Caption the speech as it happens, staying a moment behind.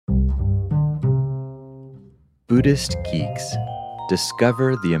Buddhist Geeks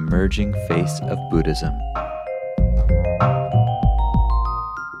discover the emerging face of Buddhism.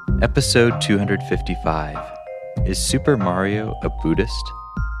 Episode 255. Is Super Mario a Buddhist?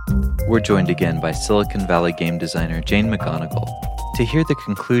 We're joined again by Silicon Valley game designer Jane McGonigal to hear the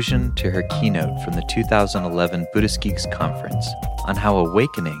conclusion to her keynote from the 2011 Buddhist Geeks conference on how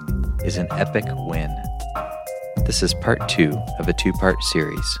awakening is an epic win. This is part 2 of a 2-part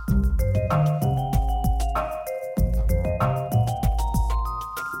series.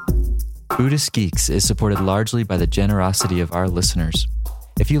 Buddhist Geeks is supported largely by the generosity of our listeners.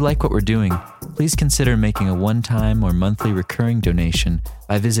 If you like what we're doing, please consider making a one-time or monthly recurring donation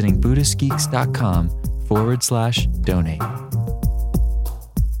by visiting BuddhistGeeks.com/donate.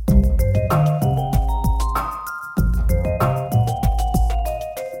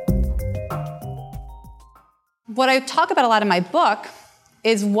 What I talk about a lot in my book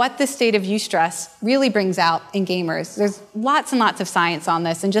is what the state of eustress really brings out in gamers. There's lots and lots of science on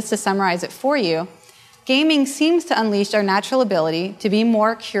this, and just to summarize it for you, gaming seems to unleash our natural ability to be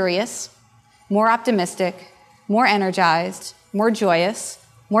more curious, more optimistic, more energized, more joyous,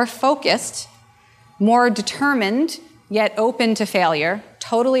 more focused, more determined, yet open to failure,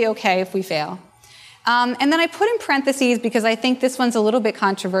 totally okay if we fail. And then I put in parentheses because I think this one's a little bit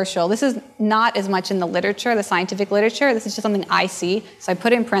controversial. This is not as much in the literature, the scientific literature. This is just something I see, so I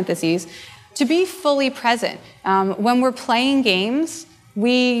put in parentheses. To be fully present. When we're playing games,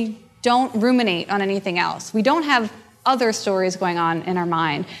 we don't ruminate on anything else. We don't have other stories going on in our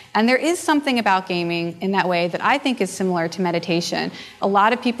mind. And there is something about gaming in that way that I think is similar to meditation. A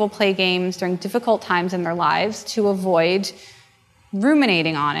lot of people play games during difficult times in their lives to avoid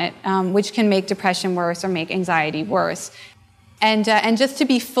ruminating on it, which can make depression worse or make anxiety worse. And just to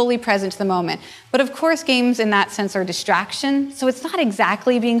be fully present to the moment. But of course, games in that sense are distraction. So it's not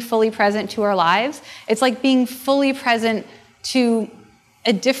exactly being fully present to our lives. It's like being fully present to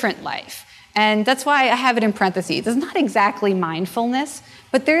a different life. And that's why I have it in parentheses. It's not exactly mindfulness,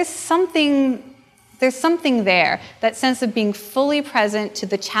 but there's something there, that sense of being fully present to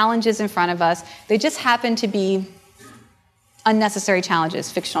the challenges in front of us. They just happen to be unnecessary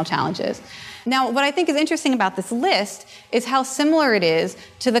challenges, fictional challenges. Now, what I think is interesting about this list is how similar it is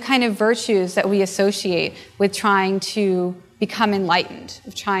to the kind of virtues that we associate with trying to become enlightened,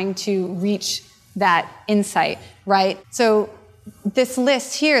 of trying to reach that insight, right? So this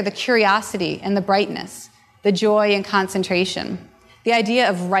list here, the curiosity and the brightness, the joy and concentration, the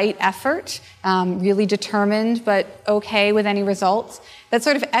idea of right effort, really determined but okay with any results, that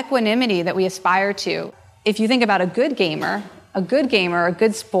sort of equanimity that we aspire to. If you think about a good gamer, a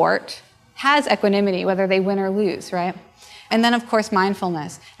good sport has equanimity, whether they win or lose, right? And then, of course,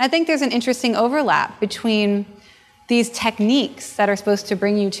 mindfulness. And I think there's an interesting overlap between these techniques that are supposed to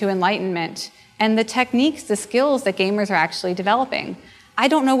bring you to enlightenment and the techniques, the skills that gamers are actually developing. I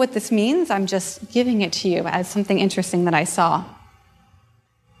don't know what this means. I'm just giving it to you as something interesting that I saw.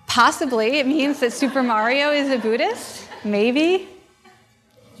 Possibly it means that Super Mario is a Buddhist. Maybe.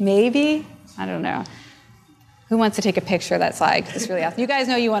 I don't know. Who wants to take a picture that's like, it's really awesome? You guys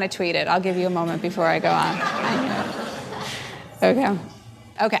know you want to tweet it. I'll give you a moment before I go on.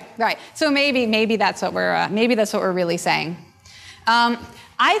 Okay, right. So maybe that's what we're really saying.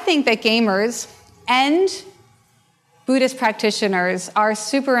 I think that gamers and Buddhist practitioners are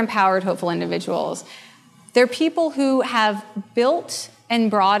super empowered, hopeful individuals. They're people who have built and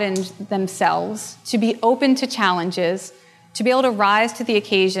broadened themselves to be open to challenges, to be able to rise to the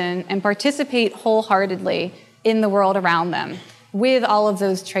occasion and participate wholeheartedly in the world around them with all of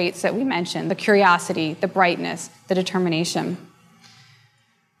those traits that we mentioned, the curiosity, the brightness, the determination.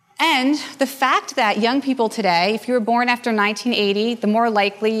 And the fact that young people today, if you were born after 1980,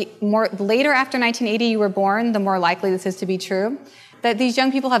 later after 1980 you were born, the more likely this is to be true, that these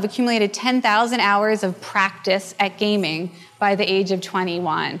young people have accumulated 10,000 hours of practice at gaming by the age of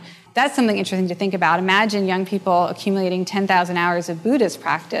 21. That's something interesting to think about. Imagine young people accumulating 10,000 hours of Buddhist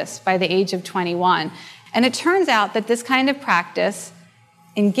practice by the age of 21. And it turns out that this kind of practice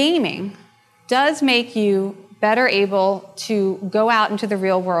in gaming does make you better able to go out into the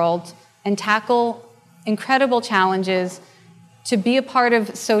real world and tackle incredible challenges, to be a part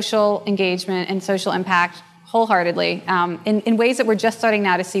of social engagement and social impact wholeheartedly in ways that we're just starting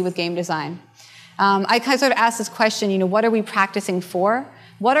now to see with game design. I kind of sort of asked this question, what are we practicing for?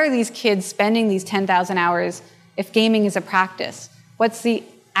 What are these kids spending these 10,000 hours if gaming is a practice? What's the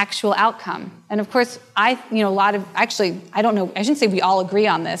actual outcome? And of course, I don't know, I shouldn't say we all agree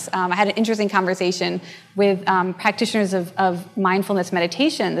on this. I had an interesting conversation with practitioners of mindfulness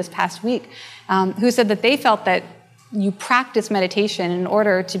meditation this past week who said that they felt that you practice meditation in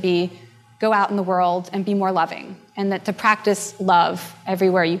order to be go out in the world and be more loving, and that to practice love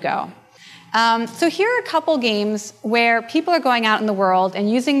everywhere you go. So here are a couple games where people are going out in the world and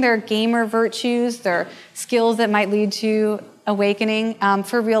using their gamer virtues, their skills that might lead to awakening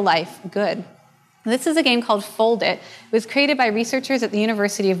for real life good. This is a game called Fold It. It was created by researchers at the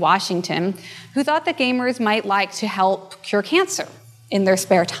University of Washington who thought that gamers might like to help cure cancer in their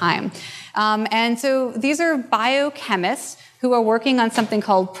spare time. And so these are biochemists who are working on something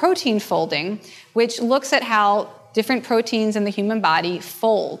called protein folding, which looks at how different proteins in the human body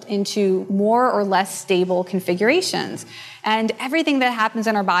fold into more or less stable configurations. And everything that happens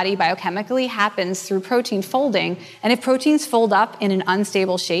in our body biochemically happens through protein folding. And if proteins fold up in an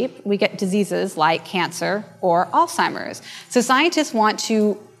unstable shape, we get diseases like cancer or Alzheimer's. So scientists want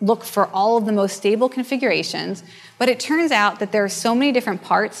to look for all of the most stable configurations, but it turns out that there are so many different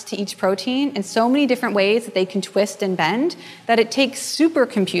parts to each protein and so many different ways that they can twist and bend that it takes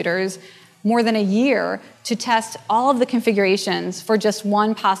supercomputers more than a year to test all of the configurations for just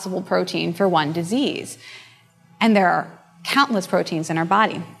one possible protein for one disease. And there are countless proteins in our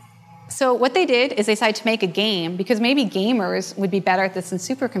body. So what they did is they decided to make a game, because maybe gamers would be better at this than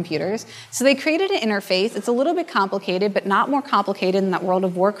supercomputers. So they created an interface. It's a little bit complicated, but not more complicated than that World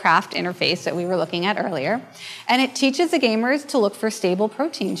of Warcraft interface that we were looking at earlier. And it teaches the gamers to look for stable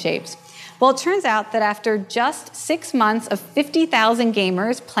protein shapes. Well, it turns out that after just 6 months of 50,000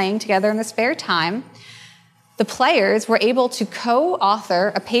 gamers playing together in their spare time, the players were able to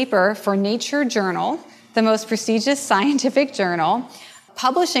co-author a paper for Nature Journal, the most prestigious scientific journal,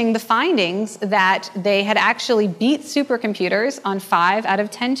 publishing the findings that they had actually beat supercomputers on 5 out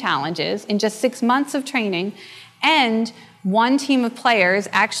of 10 challenges in just 6 months of training, and one team of players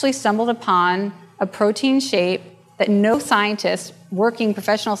actually stumbled upon a protein shape that no scientist, working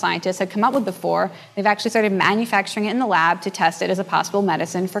professional scientists, had come up with before. They've actually started manufacturing it in the lab to test it as a possible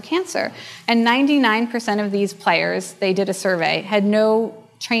medicine for cancer. And 99% of these players, they did a survey, had no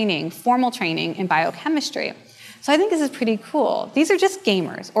training, formal training in biochemistry. So I think this is pretty cool. These are just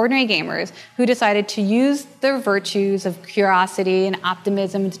gamers, ordinary gamers, who decided to use their virtues of curiosity and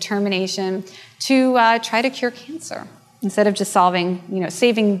optimism and determination to try to cure cancer. Instead of just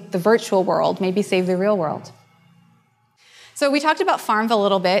saving the virtual world, maybe save the real world. So we talked about Farmville a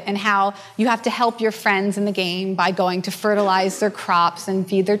little bit and how you have to help your friends in the game by going to fertilize their crops and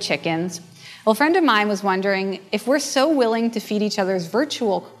feed their chickens. Well, a friend of mine was wondering, if we're so willing to feed each other's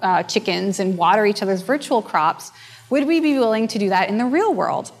virtual chickens and water each other's virtual crops, would we be willing to do that in the real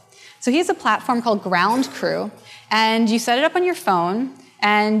world? So he has a platform called Ground Crew, and you set it up on your phone,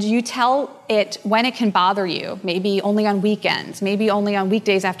 and you tell it when it can bother you, maybe only on weekends, maybe only on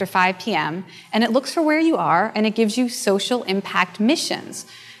weekdays after 5 p.m., and it looks for where you are, and it gives you social impact missions,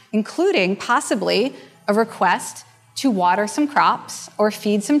 including possibly a request to water some crops or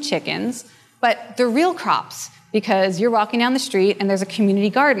feed some chickens, but they're real crops, because you're walking down the street and there's a community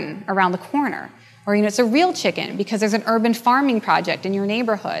garden around the corner. Or it's a real chicken because there's an urban farming project in your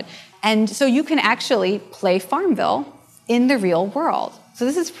neighborhood. And so you can actually play Farmville in the real world. So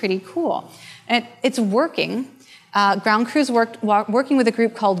this is pretty cool. And it's working. Ground Crew's working with a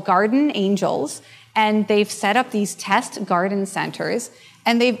group called Garden Angels, and they've set up these test garden centers,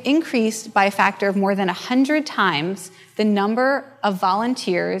 and they've increased by a factor of more than 100 times the number of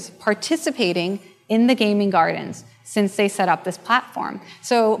volunteers participating in the gaming gardens since they set up this platform.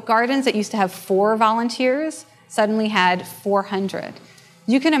 So gardens that used to have 4 volunteers suddenly had 400.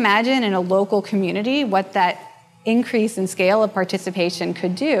 You can imagine in a local community what that increase in scale of participation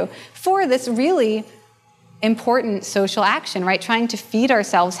could do for this really important social action, right? Trying to feed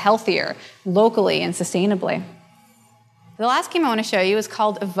ourselves healthier locally and sustainably. The last game I want to show you is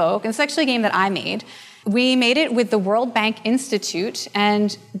called Evoke, and it's actually a game that I made. We made it with the World Bank Institute,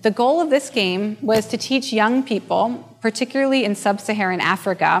 and the goal of this game was to teach young people, particularly in sub-Saharan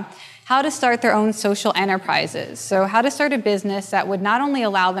Africa, how to start their own social enterprises. So how to start a business that would not only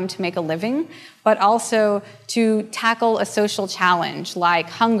allow them to make a living, but also to tackle a social challenge like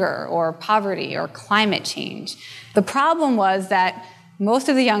hunger or poverty or climate change. The problem was that most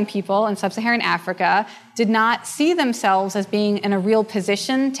of the young people in sub-Saharan Africa did not see themselves as being in a real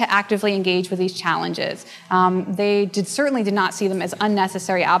position to actively engage with these challenges. They certainly did not see them as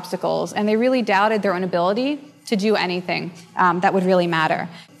unnecessary obstacles, and they really doubted their own ability to do anything that would really matter.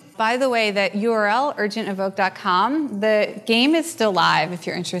 By the way, that URL, urgentevoke.com, the game is still live if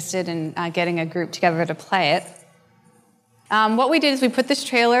you're interested in getting a group together to play it. What we did is we put this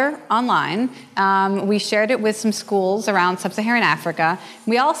trailer online. We shared it with some schools around sub-Saharan Africa.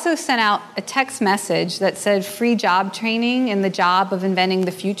 We also sent out a text message that said free job training in the job of inventing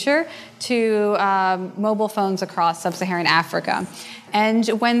the future to mobile phones across sub-Saharan Africa. And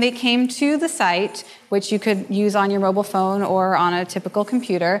when they came to the site, which you could use on your mobile phone or on a typical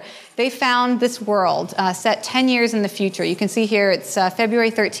computer, they found this world set 10 years in the future. You can see here it's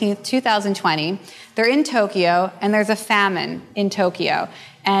February 13th, 2020. They're in Tokyo, and there's a famine in Tokyo.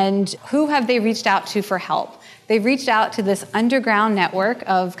 And who have they reached out to for help? They've reached out to this underground network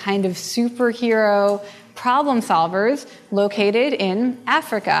of kind of superhero problem solvers located in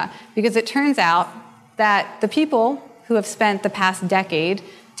Africa, because it turns out that the people who have spent the past decade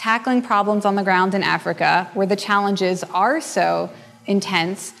tackling problems on the ground in Africa, where the challenges are so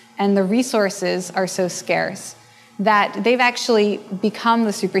intense and the resources are so scarce, that they've actually become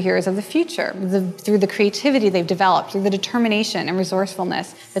the superheroes of the future through the creativity they've developed, through the determination and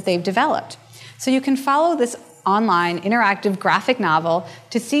resourcefulness that they've developed. So you can follow this online interactive graphic novel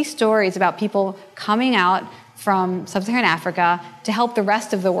to see stories about people coming out from sub-Saharan Africa to help the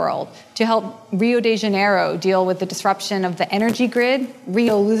rest of the world, to help Rio de Janeiro deal with the disruption of the energy grid.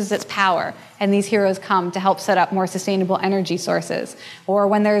 Rio loses its power, and these heroes come to help set up more sustainable energy sources. Or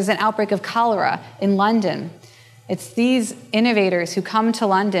when there's an outbreak of cholera in London, it's these innovators who come to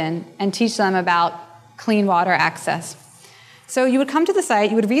London and teach them about clean water access. So you would come to the site,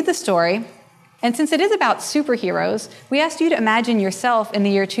 you would read the story, and since it is about superheroes, we asked you to imagine yourself in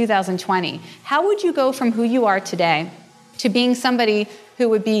the year 2020. How would you go from who you are today to being somebody who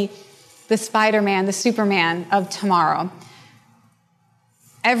would be the Spider-Man, the Superman of tomorrow?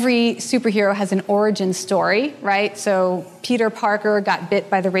 Every superhero has an origin story, right? So Peter Parker got bit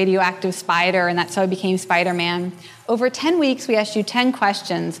by the radioactive spider, and that's how he became Spider-Man. Over 10 weeks, we asked you 10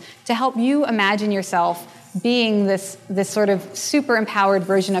 questions to help you imagine yourself being this sort of super empowered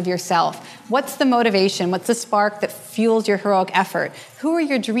version of yourself. What's the motivation? What's the spark that fuels your heroic effort? Who are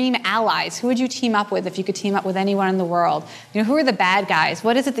your dream allies? Who would you team up with if you could team up with anyone in the world? Who are the bad guys?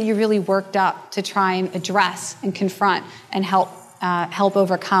 What is it that you really worked up to try and address and confront and help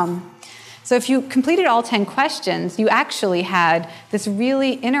overcome? So if you completed all 10 questions, you actually had this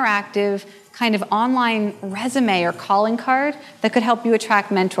really interactive kind of online resume or calling card that could help you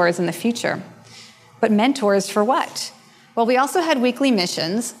attract mentors in the future. But mentors for what? Well, we also had weekly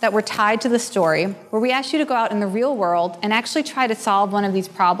missions that were tied to the story, where we asked you to go out in the real world and actually try to solve one of these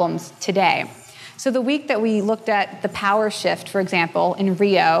problems today. So the week that we looked at the power shift, for example, in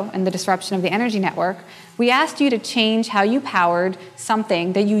Rio and the disruption of the energy network, we asked you to change how you powered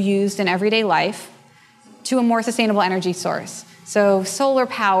something that you used in everyday life to a more sustainable energy source. So solar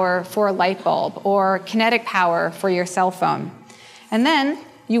power for a light bulb or kinetic power for your cell phone. And then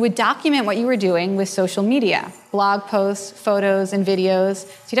you would document what you were doing with social media, blog posts, photos, and videos.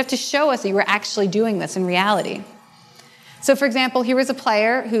 So you'd have to show us that you were actually doing this in reality. So for example, here was a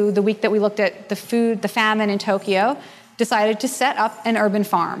player who, the week that we looked at the famine in Tokyo, decided to set up an urban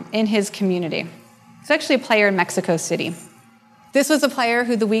farm in his community. It's actually a player in Mexico City. This was a player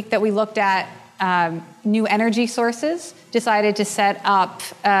who, the week that we looked at new energy sources, decided to set up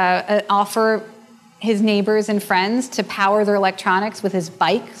offer his neighbors and friends to power their electronics with his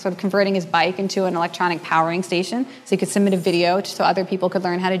bike, sort of converting his bike into an electronic powering station, so he could submit a video so other people could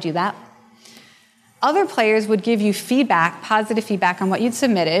learn how to do that. Other players would give you feedback, positive feedback on what you'd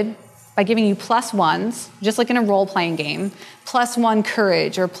submitted by giving you +1s, just like in a role-playing game, +1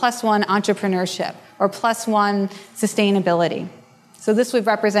 courage, or +1 entrepreneurship, or +1 sustainability. So this would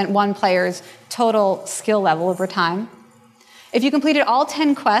represent one player's total skill level over time. If you completed all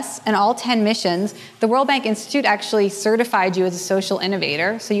 10 quests and all 10 missions, the World Bank Institute actually certified you as a social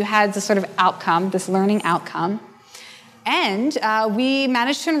innovator. So you had this sort of outcome, this learning outcome. And we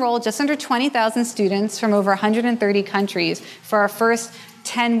managed to enroll just under 20,000 students from over 130 countries for our first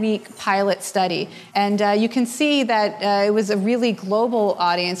 10-week pilot study. And you can see that it was a really global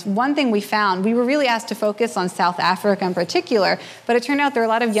audience. One thing we found, we were really asked to focus on South Africa in particular, but it turned out there are a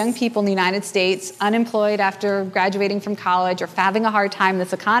lot of young people in the United States, unemployed after graduating from college or having a hard time in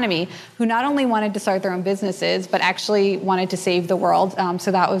this economy, who not only wanted to start their own businesses, but actually wanted to save the world. So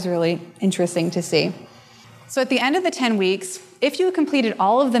that was really interesting to see. So at the end of the 10 weeks, if you completed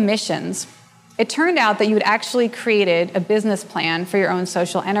all of the missions, it turned out that you had actually created a business plan for your own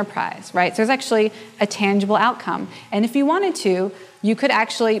social enterprise, right? So there's actually a tangible outcome. And if you wanted to, you could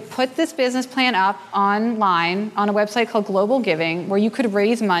actually put this business plan up online on a website called Global Giving, where you could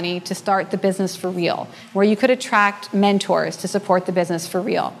raise money to start the business for real, where you could attract mentors to support the business for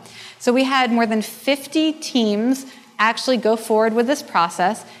real. So we had more than 50 teams actually go forward with this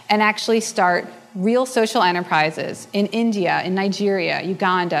process and actually start real social enterprises in India, in Nigeria,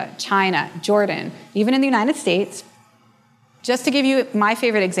 Uganda, China, Jordan, even in the United States. Just to give you my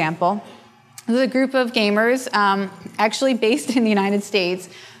favorite example, there's a group of gamers actually based in the United States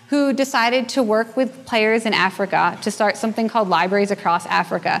who decided to work with players in Africa to start something called Libraries Across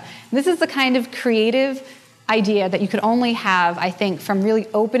Africa. This is the kind of creative idea that you could only have, I think, from really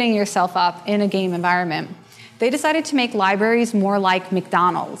opening yourself up in a game environment. They decided to make libraries more like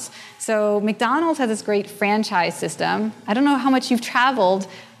McDonald's. So McDonald's has this great franchise system. I don't know how much you've traveled.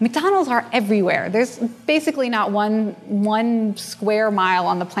 McDonald's are everywhere. There's basically not one square mile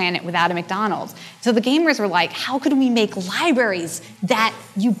on the planet without a McDonald's. So the gamers were like, how could we make libraries that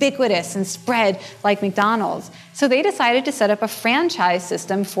ubiquitous and spread like McDonald's? So they decided to set up a franchise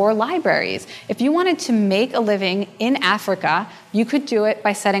system for libraries. If you wanted to make a living in Africa, you could do it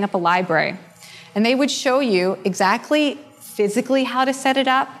by setting up a library. And they would show you exactly physically how to set it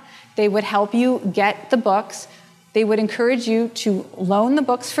up. They would help you get the books. They would encourage you to loan the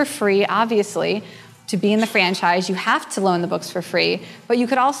books for free, obviously. To be in the franchise, you have to loan the books for free. But you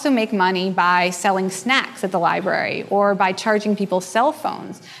could also make money by selling snacks at the library or by charging people cell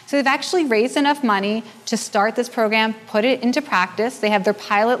phones. So they've actually raised enough money to start this program, put it into practice. They have their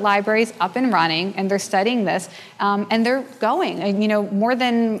pilot libraries up and running, and they're studying this. And they're going. And, more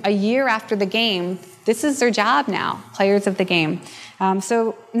than a year after the game, this is their job now, players of the game.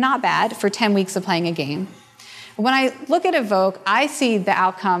 So not bad for 10 weeks of playing a game. When I look at Evoke, I see the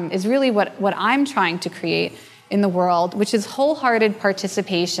outcome is really what I'm trying to create in the world, which is wholehearted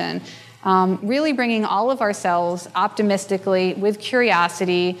participation, really bringing all of ourselves optimistically, with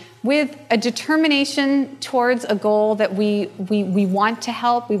curiosity, with a determination towards a goal that we want to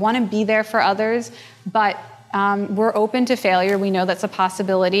help, we want to be there for others, but we're open to failure. We know that's a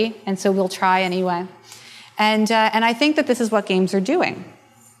possibility, and so we'll try anyway. And I think that this is what games are doing.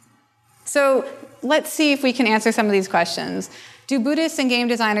 So let's see if we can answer some of these questions. Do Buddhists and game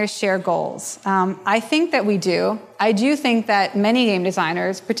designers share goals? I think that we do. I do think that many game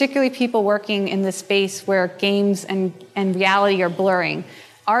designers, particularly people working in the space where games and reality are blurring,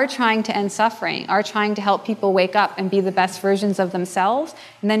 are trying to end suffering, are trying to help people wake up and be the best versions of themselves,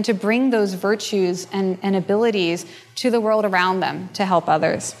 and then to bring those virtues and abilities to the world around them to help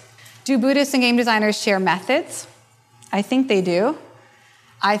others. Do Buddhists and game designers share methods? I think they do.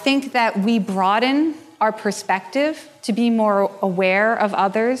 I think that we broaden our perspective to be more aware of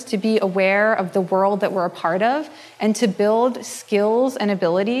others, to be aware of the world that we're a part of, and to build skills and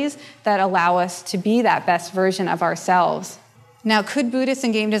abilities that allow us to be that best version of ourselves. Now, could Buddhists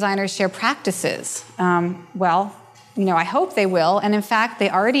and game designers share practices? Well, I hope they will, and in fact,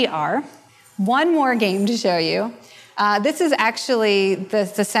 they already are. One more game to show you. This is actually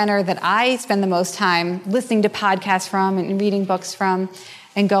the center that I spend the most time listening to podcasts from and reading books from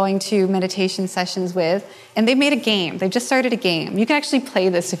and going to meditation sessions with. And they've made a game. They've just started a game. You can actually play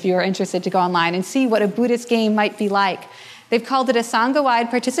this if you're interested to go online and see what a Buddhist game might be like. They've called it a Sangha-wide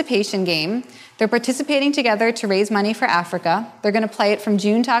participation game. They're participating together to raise money for Africa. They're going to play it from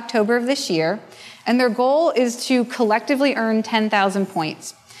June to October of this year. And their goal is to collectively earn 10,000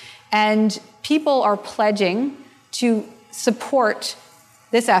 points. And people are pledging to support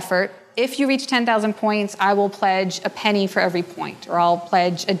this effort. If you reach 10,000 points, I will pledge a penny for every point, or I'll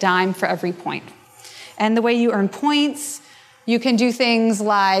pledge a dime for every point. And the way you earn points, you can do things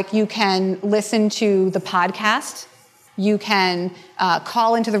like you can listen to the podcast, you can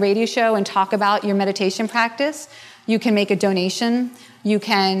call into the radio show and talk about your meditation practice, you can make a donation, you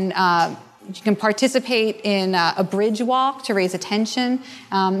can participate in a bridge walk to raise attention,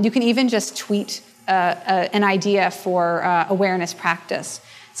 you can even just tweet an idea for awareness practice.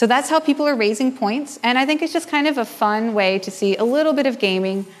 So that's how people are raising points, and I think it's just kind of a fun way to see a little bit of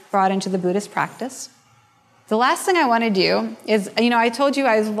gaming brought into the Buddhist practice. The last thing I want to do is, I told you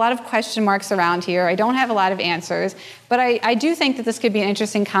I have a lot of question marks around here. I don't have a lot of answers, but I do think that this could be an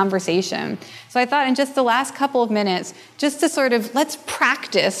interesting conversation. So I thought in just the last couple of minutes, just to sort of, let's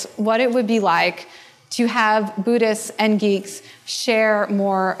practice what it would be like to have Buddhists and geeks share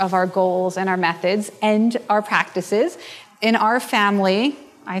more of our goals and our methods and our practices. In our family,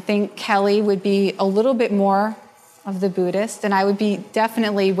 I think Kelly would be a little bit more of the Buddhist, and I would be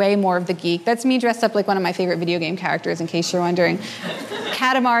definitely way more of the geek. That's me dressed up like one of my favorite video game characters, in case you're wondering.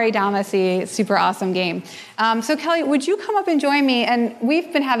 Katamari Damacy, super awesome game. So Kelly, would you come up and join me? And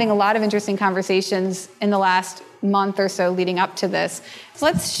we've been having a lot of interesting conversations in the last month or so leading up to this. So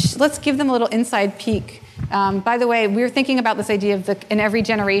let's give them a little inside peek. By the way, we were thinking about this idea of in every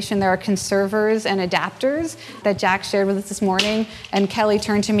generation there are conservers and adapters that Jack shared with us this morning, and Kelly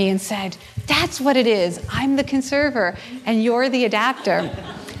turned to me and said, "That's what it is. I'm the conserver, and you're the adapter."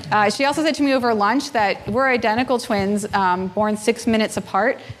 She also said to me over lunch that we're identical twins, born 6 minutes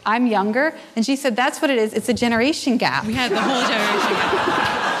apart. I'm younger, and she said, "That's what it is. It's a generation gap." We had the whole generation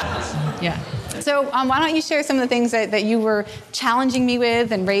gap. Yeah. So why don't you share some of the things that you were challenging me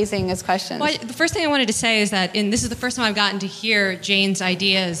with and raising as questions? Well, the first thing I wanted to say is that this is the first time I've gotten to hear Jane's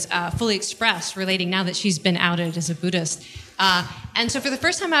ideas fully expressed, relating now that she's been outed as a Buddhist. And so for the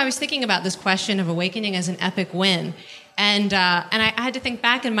first time, I was thinking about this question of awakening as an epic win. And I had to think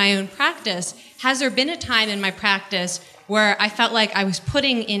back in my own practice. Has there been a time in my practice where I felt like I was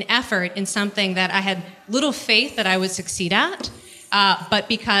putting in effort in something that I had little faith that I would succeed at? But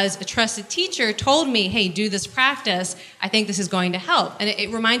because a trusted teacher told me, hey, do this practice, I think this is going to help. And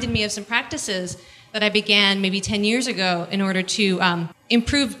it reminded me of some practices that I began maybe 10 years ago in order to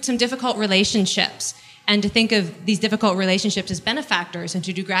improve some difficult relationships, and to think of these difficult relationships as benefactors, and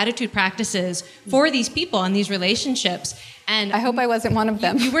to do gratitude practices for these people and these relationships. And I hope I wasn't one of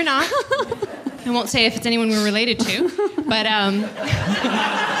them. You were not. I won't say if it's anyone we're related to, but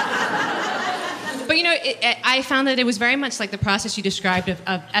but I found that it was very much like the process you described of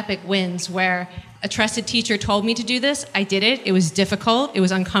epic wins, where a trusted teacher told me to do this. I did it. It was difficult. It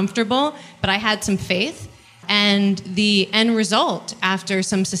was uncomfortable, but I had some faith. And the end result, after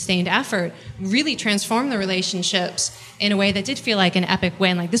some sustained effort, really transformed the relationships in a way that did feel like an epic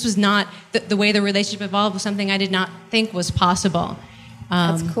win. Like, this was not the way the relationship evolved was something I did not think was possible.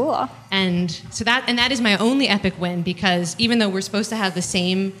 That's cool. And so that is my only epic win, because even though we're supposed to have the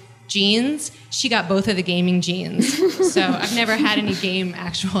same genes, she got both of the gaming genes. So I've never had any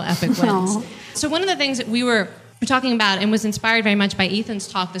actual epic wins. Aww. So one of the things that we were talking about, and was inspired very much by Ethan's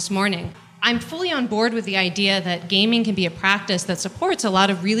talk this morning, I'm fully on board with the idea that gaming can be a practice that supports a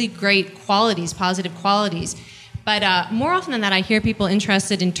lot of really great qualities, positive qualities. But more often than that, I hear people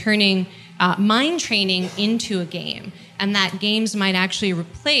interested in turning mind training into a game, and that games might actually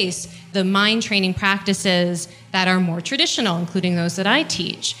replace the mind training practices that are more traditional, including those that I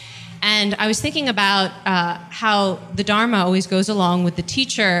teach. And I was thinking about how the Dharma always goes along with the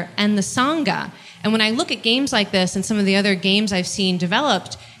teacher and the Sangha. And when I look at games like this and some of the other games I've seen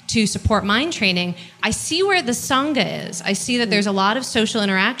developed to support mind training, I see where the Sangha is. I see that there's a lot of social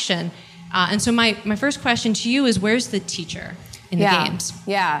interaction. And so my first question to you is, where's the teacher in the games?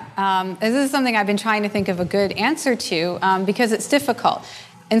 Yeah, this is something I've been trying to think of a good answer to, because it's difficult.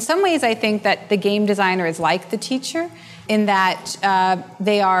 In some ways, I think that the game designer is like the teacher, in that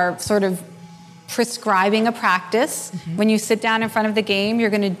they are sort of prescribing a practice. Mm-hmm. When you sit down in front of the game, you're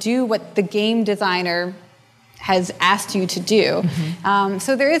going to do what the game designer has asked you to do. Mm-hmm.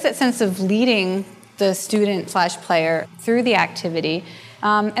 So there is that sense of leading the student/player through the activity.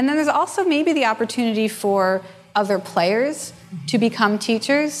 And then there's also maybe the opportunity for other players to become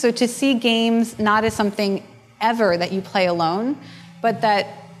teachers. So to see games not as something ever that you play alone, but that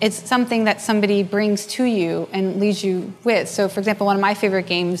it's something that somebody brings to you and leads you with. So, for example, one of my favorite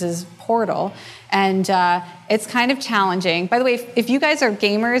games is Portal, and it's kind of challenging. By the way, if you guys are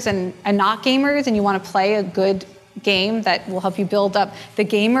gamers and not gamers and you want to play a good game that will help you build up the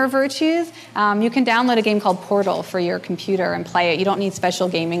gamer virtues, you can download a game called Portal for your computer and play it. You don't need special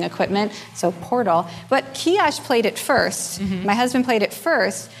gaming equipment, so Portal. But Kiyosh played it first. Mm-hmm. My husband played it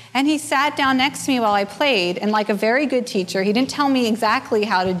first, and he sat down next to me while I played, and like a very good teacher, he didn't tell me exactly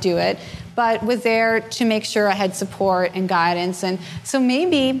how to do it, but was there to make sure I had support and guidance. And so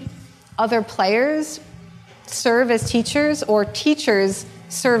maybe other players serve as teachers, or teachers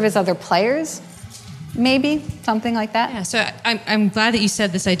serve as other players. Maybe something like that. Yeah. So I'm glad that you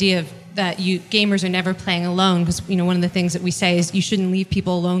said this idea of that gamers are never playing alone, because one of the things that we say is you shouldn't leave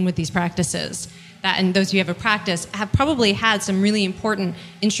people alone with these practices. And those of you who have a practice have probably had some really important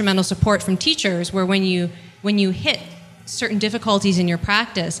instrumental support from teachers, where when you hit certain difficulties in your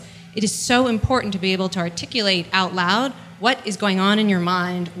practice, it is so important to be able to articulate out loud what is going on in your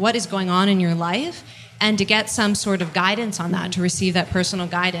mind, what is going on in your life, and to get some sort of guidance on that, to receive that personal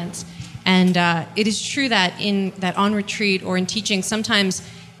guidance. And it is true that on retreat or in teaching, sometimes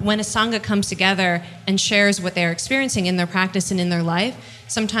when a Sangha comes together and shares what they're experiencing in their practice and in their life,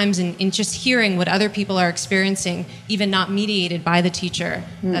 sometimes in just hearing what other people are experiencing, even not mediated by the teacher,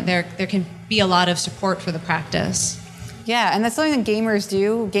 that there can be a lot of support for the practice. Yeah, and that's something that gamers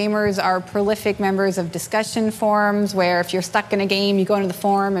do. Gamers are prolific members of discussion forums, where if you're stuck in a game, you go into the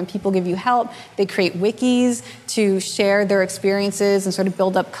forum and people give you help. They create wikis to share their experiences and sort of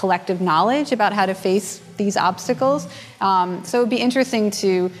build up collective knowledge about how to face these obstacles. So it would be interesting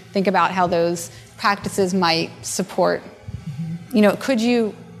to think about how those practices might support. Could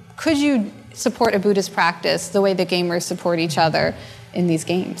you support a Buddhist practice the way that gamers support each other in these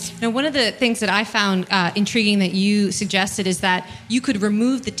games? Now, one of the things that I found intriguing that you suggested is that you could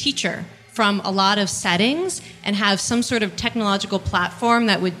remove the teacher from a lot of settings and have some sort of technological platform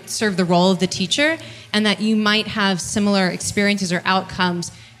that would serve the role of the teacher, and that you might have similar experiences or outcomes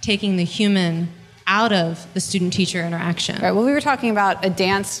taking the human out of the student-teacher interaction. Right. Well, we were talking about a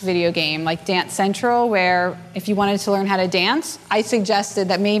dance video game like Dance Central, where if you wanted to learn how to dance, I suggested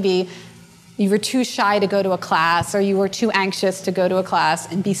that maybe you were too shy to go to a class, or you were too anxious to go to a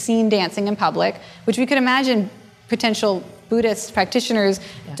class and be seen dancing in public, which we could imagine potential Buddhist practitioners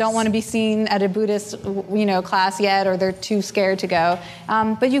don't want to be seen at a Buddhist, class yet, or they're too scared to go.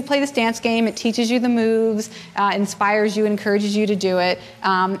 But you play this dance game; it teaches you the moves, inspires you, encourages you to do it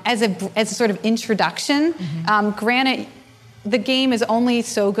as a sort of introduction. Granted, the game is only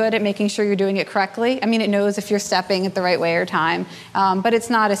so good at making sure you're doing it correctly. I mean, it knows if you're stepping at the right way or time, but it's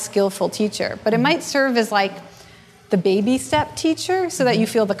not a skillful teacher. But it might serve as like the baby step teacher, so that you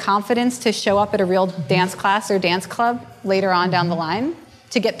feel the confidence to show up at a real dance class or dance club later on down the line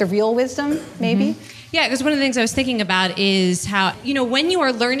to get the real wisdom, maybe. Yeah, because one of the things I was thinking about is how, when you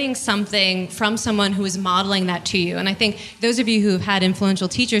are learning something from someone who is modeling that to you, and I think those of you who have had influential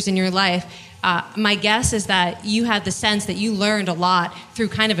teachers in your life, my guess is that you had the sense that you learned a lot through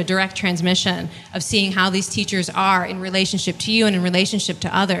kind of a direct transmission of seeing how these teachers are in relationship to you and in relationship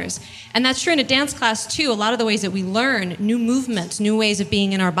to others. And that's true in a dance class, too. A lot of the ways that we learn new movements, new ways of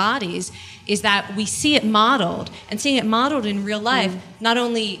being in our bodies, is that we see it modeled. And seeing it modeled in real life not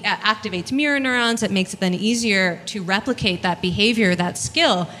only activates mirror neurons, it makes it then easier to replicate that behavior, that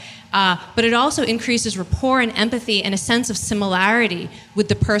skill, but it also increases rapport and empathy and a sense of similarity with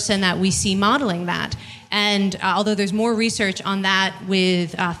the person that we see modeling that. And although there's more research on that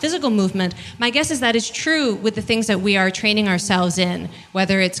with physical movement, my guess is that it's true with the things that we are training ourselves in,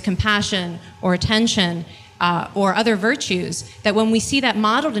 whether it's compassion or attention or other virtues, that when we see that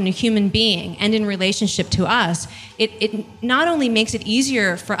modeled in a human being and in relationship to us, it not only makes it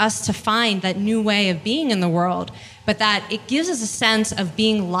easier for us to find that new way of being in the world, but that it gives us a sense of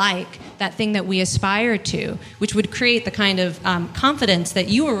being like that thing that we aspire to, which would create the kind of confidence that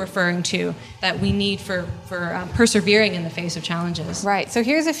you were referring to that we need for persevering in the face of challenges. Right. So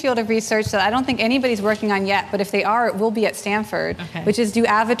here's a field of research that I don't think anybody's working on yet, but if they are, it will be at Stanford, which is, do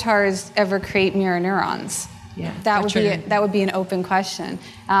avatars ever create mirror neurons? Yeah, that would be an open question.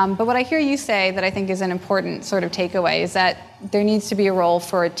 But what I hear you say that I think is an important sort of takeaway is that there needs to be a role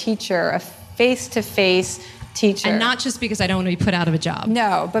for a teacher, a face-to-face teacher. And not just because I don't want to be put out of a job.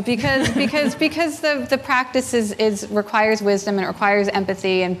 No, but because the practice requires wisdom and it requires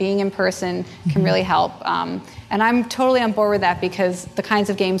empathy, and being in person can really help. And I'm totally on board with that, because the kinds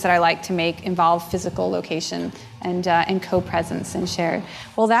of games that I like to make involve physical location and co-presence and shared.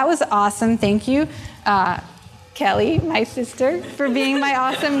 Well, that was awesome. Thank you. Kelly, my sister, for being my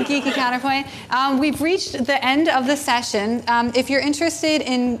awesome geeky counterpoint. We've reached the end of the session. If you're interested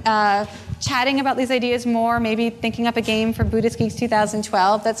in chatting about these ideas more, maybe thinking up a game for Buddhist Geeks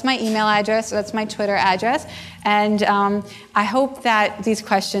 2012, that's my email address, or that's my Twitter address. And I hope that these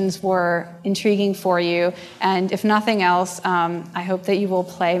questions were intriguing for you. And if nothing else, I hope that you will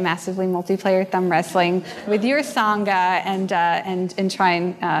play massively multiplayer thumb wrestling with your Sangha and try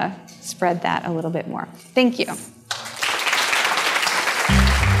and spread that a little bit more. Thank you.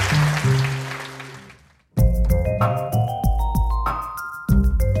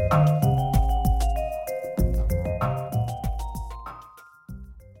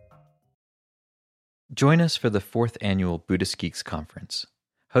 Join us for the 4th Annual Buddhist Geeks Conference,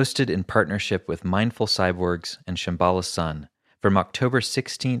 hosted in partnership with Mindful Cyborgs and Shambhala Sun from October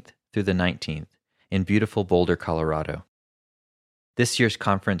 16th through the 19th in beautiful Boulder, Colorado. This year's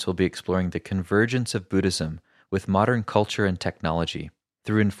conference will be exploring the convergence of Buddhism with modern culture and technology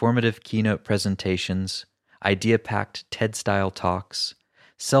through informative keynote presentations, idea-packed TED-style talks,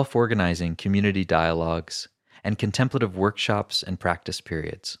 self-organizing community dialogues, and contemplative workshops and practice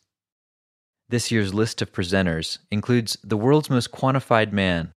periods. This year's list of presenters includes the world's most quantified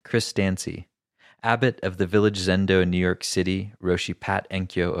man, Chris Dancy, abbot of the Village Zendo in New York City, Roshi Pat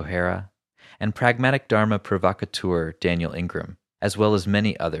Enkyo O'Hara, and pragmatic Dharma provocateur Daniel Ingram, as well as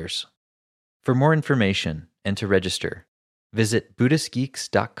many others. For more information and to register, visit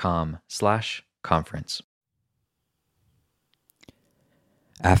buddhistgeeks.com/conference.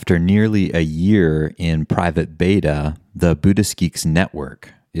 After nearly a year in private beta, the Buddhist Geeks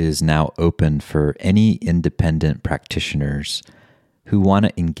Network is now open for any independent practitioners who want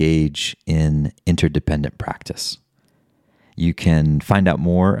to engage in interdependent practice. You can find out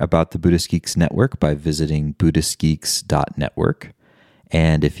more about the Buddhist Geeks Network by visiting buddhistgeeks.network.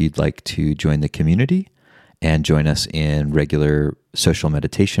 And if you'd like to join the community and join us in regular social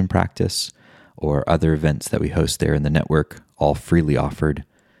meditation practice or other events that we host there in the network, all freely offered,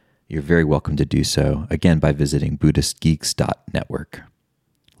 you're very welcome to do so, again, by visiting buddhistgeeks.network.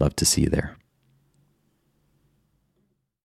 Love to see you there.